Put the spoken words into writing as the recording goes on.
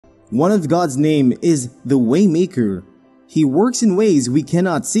One of God's name is the Waymaker. He works in ways we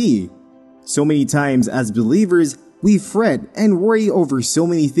cannot see. So many times as believers, we fret and worry over so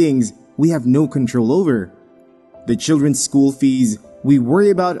many things we have no control over. The children's school fees, we worry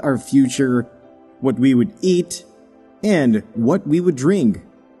about our future, what we would eat, and what we would drink,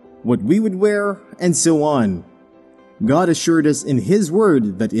 what we would wear, and so on. God assured us in His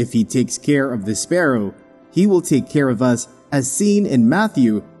Word that if He takes care of the sparrow, He will take care of us, as seen in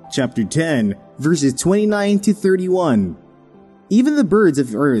Matthew chapter 10, verses 29 to 31. Even the birds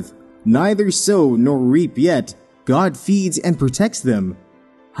of earth neither sow nor reap, yet God feeds and protects them.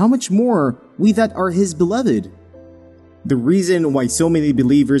 How much more we that are His beloved? The reason why so many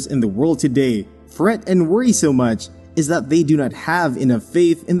believers in the world today fret and worry so much is that they do not have enough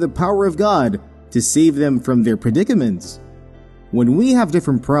faith in the power of God to save them from their predicaments. When we have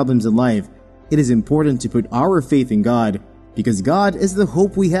different problems in life, it is important to put our faith in God because God is the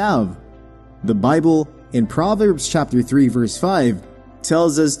hope we have. The Bible in Proverbs chapter 3 verse 5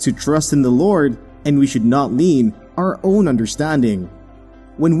 tells us to trust in the Lord and we should not lean our own understanding.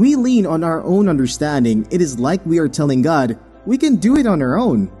 When we lean on our own understanding, it is like we are telling God we can do it on our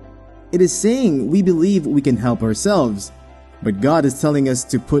own. It is saying we believe we can help ourselves, but God is telling us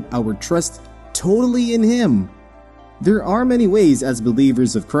to put our trust totally in Him. There are many ways as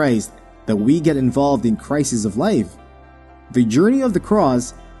believers of Christ that we get involved in crises of life. The journey of the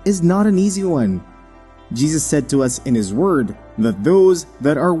cross is not an easy one. Jesus said to us in His Word that those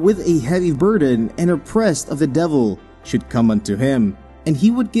that are with a heavy burden and oppressed of the devil should come unto Him, and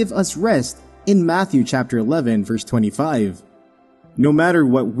He would give us rest in Matthew chapter 11 verse 25. No matter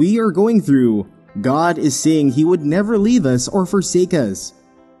what we are going through, God is saying He would never leave us or forsake us.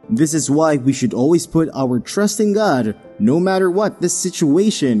 This is why we should always put our trust in God no matter what the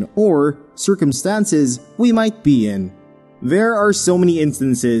situation or circumstances we might be in. There are so many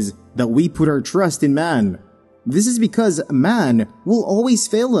instances that we put our trust in man. This is because man will always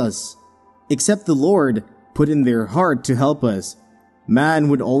fail us. Except the Lord put in their heart to help us, man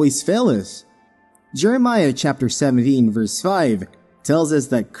would always fail us. Jeremiah chapter 17 verse 5 tells us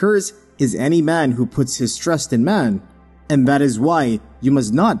that cursed is any man who puts his trust in man, and that is why you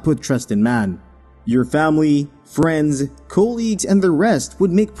must not put trust in man. Your family, friends, colleagues, and the rest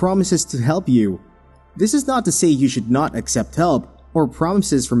would make promises to help you. This is not to say you should not accept help or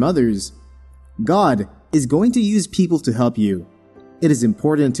promises from others. God is going to use people to help you. It is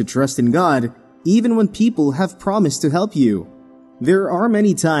important to trust in God even when people have promised to help you. There are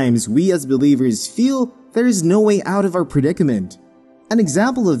many times we as believers feel there is no way out of our predicament. An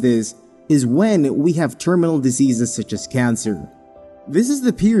example of this is when we have terminal diseases such as cancer. This is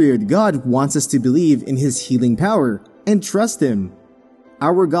the period God wants us to believe in His healing power and trust Him.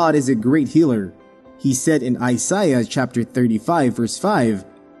 Our God is a great healer. He said in Isaiah chapter 35 verse 5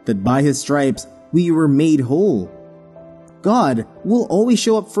 that by His stripes we were made whole. God will always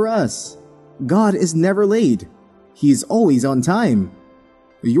show up for us. God is never late. He is always on time.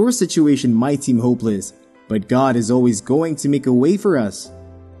 Your situation might seem hopeless, but God is always going to make a way for us.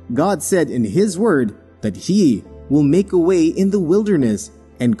 God said in His Word that He will make a way in the wilderness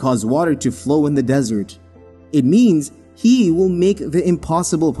and cause water to flow in the desert. It means He will make the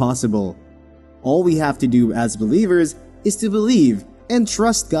impossible possible. All we have to do as believers is to believe and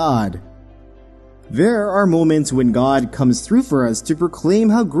trust God. There are moments when God comes through for us to proclaim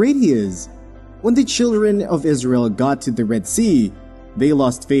how great He is. When the children of Israel got to the Red Sea, they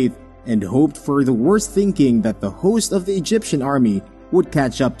lost faith and hoped for the worst, thinking that the host of the Egyptian army would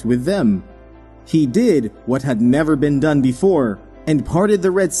catch up with them. He did what had never been done before and parted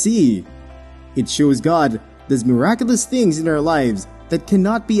the Red Sea. It shows God does miraculous things in our lives that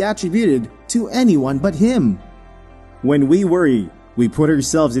cannot be attributed to anyone but Him. When we worry, we put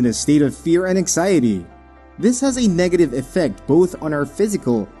ourselves in a state of fear and anxiety. This has a negative effect both on our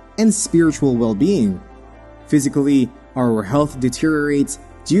physical and spiritual well-being. Physically, our health deteriorates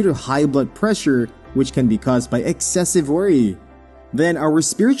due to high blood pressure, which can be caused by excessive worry. Then our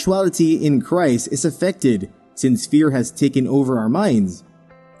spirituality in Christ is affected since fear has taken over our minds.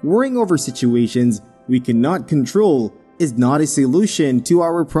 Worrying over situations we cannot control is not a solution to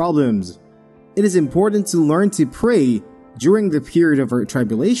our problems. It is important to learn to pray during the period of our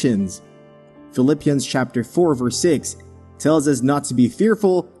tribulations. Philippians chapter 4 verse 6 tells us not to be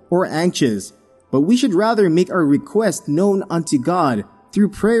fearful or anxious, but we should rather make our request known unto God through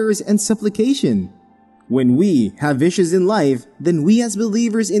prayers and supplication. When we have issues in life, then we as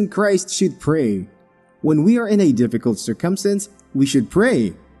believers in Christ should pray. When we are in a difficult circumstance, we should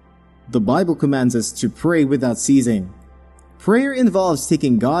pray. The Bible commands us to pray without ceasing. Prayer involves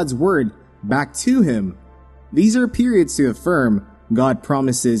taking God's word back to Him. These are periods to affirm God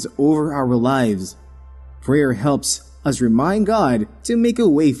promises over our lives. Prayer helps us remind God to make a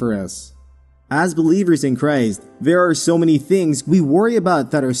way for us. As believers in Christ, there are so many things we worry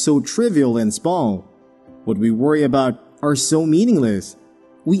about that are so trivial and small. What we worry about are so meaningless.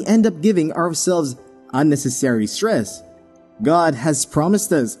 We end up giving ourselves unnecessary stress. God has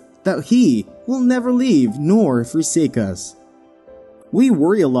promised us that He will never leave nor forsake us. We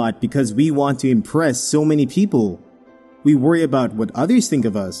worry a lot because we want to impress so many people. We worry about what others think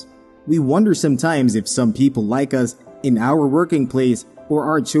of us. We wonder sometimes if some people like us in our working place or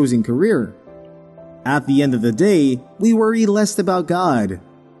our chosen career. At the end of the day, we worry less about God.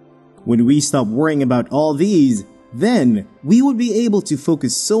 When we stop worrying about all these, then we would be able to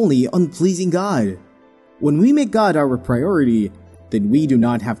focus solely on pleasing God. When we make God our priority, then we do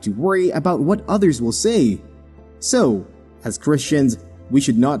not have to worry about what others will say. So, as Christians, we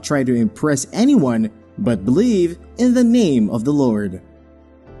should not try to impress anyone but believe in the name of the Lord.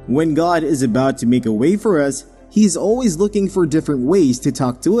 When God is about to make a way for us, He is always looking for different ways to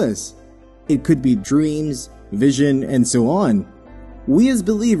talk to us. It could be dreams, vision, and so on. We as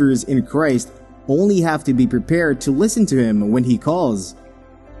believers in Christ only have to be prepared to listen to Him when He calls.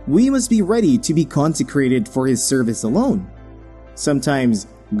 We must be ready to be consecrated for His service alone. Sometimes,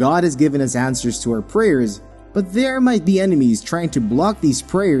 God has given us answers to our prayers, but there might be enemies trying to block these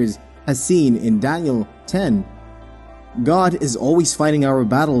prayers, as seen in Daniel 10. God is always fighting our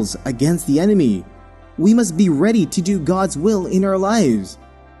battles against the enemy. We must be ready to do God's will in our lives.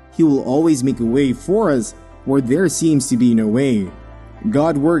 He will always make a way for us where there seems to be no way.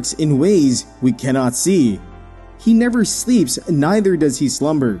 God works in ways we cannot see. He never sleeps, neither does He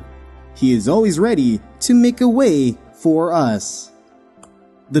slumber. He is always ready to make a way for us.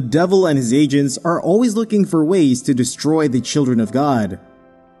 The devil and his agents are always looking for ways to destroy the children of God.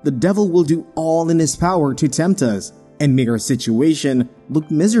 The devil will do all in his power to tempt us and make our situation look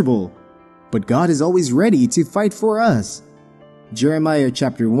miserable. But God is always ready to fight for us. Jeremiah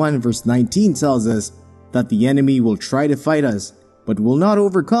chapter 1 verse 19 tells us that the enemy will try to fight us, but will not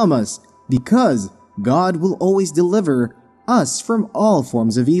overcome us, because God will always deliver us from all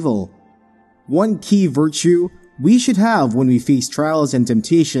forms of evil. One key virtue we should have when we face trials and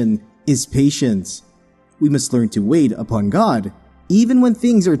temptation is patience. We must learn to wait upon God, even when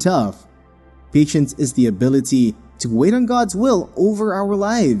things are tough. Patience is the ability to wait on God's will over our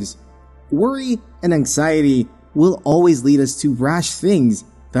lives. Worry and anxiety will always lead us to rash things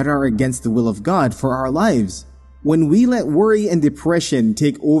that are against the will of God for our lives. When we let worry and depression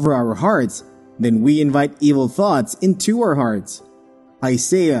take over our hearts, then we invite evil thoughts into our hearts.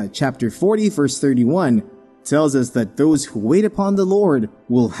 Isaiah chapter 40 verse 31 tells us that those who wait upon the Lord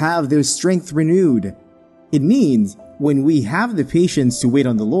will have their strength renewed. It means when we have the patience to wait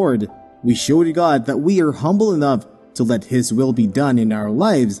on the Lord, we show to God that we are humble enough to let His will be done in our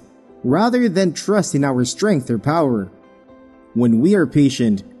lives, rather than trust in our strength or power. When we are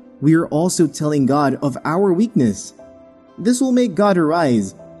patient, we are also telling God of our weakness. This will make God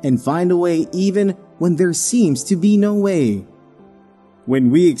arise and find a way even when there seems to be no way.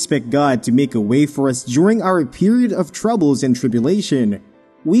 When we expect God to make a way for us during our period of troubles and tribulation,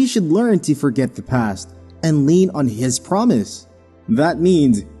 we should learn to forget the past and lean on His promise. That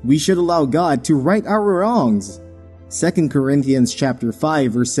means we should allow God to right our wrongs. 2 Corinthians chapter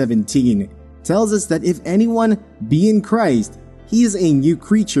 5 verse 17 tells us that if anyone be in Christ, he is a new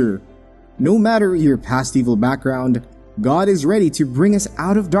creature. No matter your past evil background, God is ready to bring us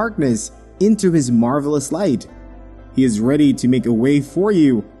out of darkness into His marvelous light. He is ready to make a way for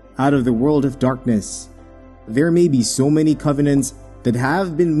you out of the world of darkness. There may be so many covenants that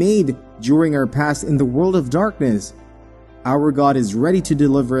have been made during our past in the world of darkness. Our God is ready to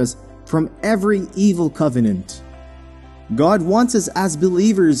deliver us from every evil covenant. God wants us as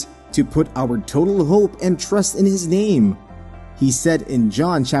believers to put our total hope and trust in His name. He said in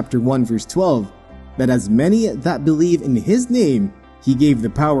John chapter 1 verse 12 that as many that believe in His name, He gave the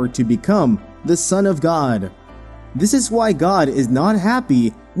power to become the Son of God. This is why God is not happy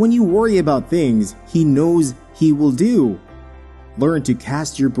when you worry about things He knows He will do. Learn to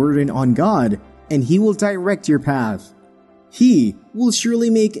cast your burden on God, and He will direct your path. He will surely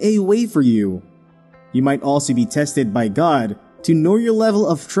make a way for you. You might also be tested by God to know your level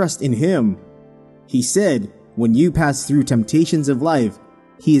of trust in Him. He said, when you pass through temptations of life,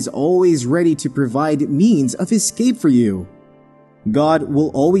 He is always ready to provide means of escape for you. God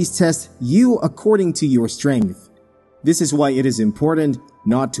will always test you according to your strength. This is why it is important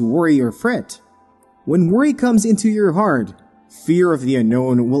not to worry or fret. When worry comes into your heart, fear of the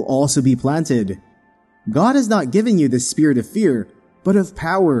unknown will also be planted. God has not given you the spirit of fear, but of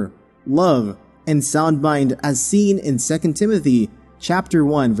power, love, and sound mind, as seen in 2 Timothy chapter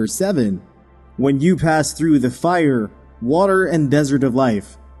 1 verse 7. When you pass through the fire, water, and desert of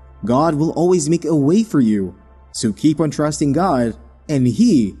life, God will always make a way for you. So keep on trusting God, and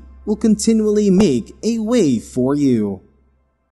He will continually make a way for you.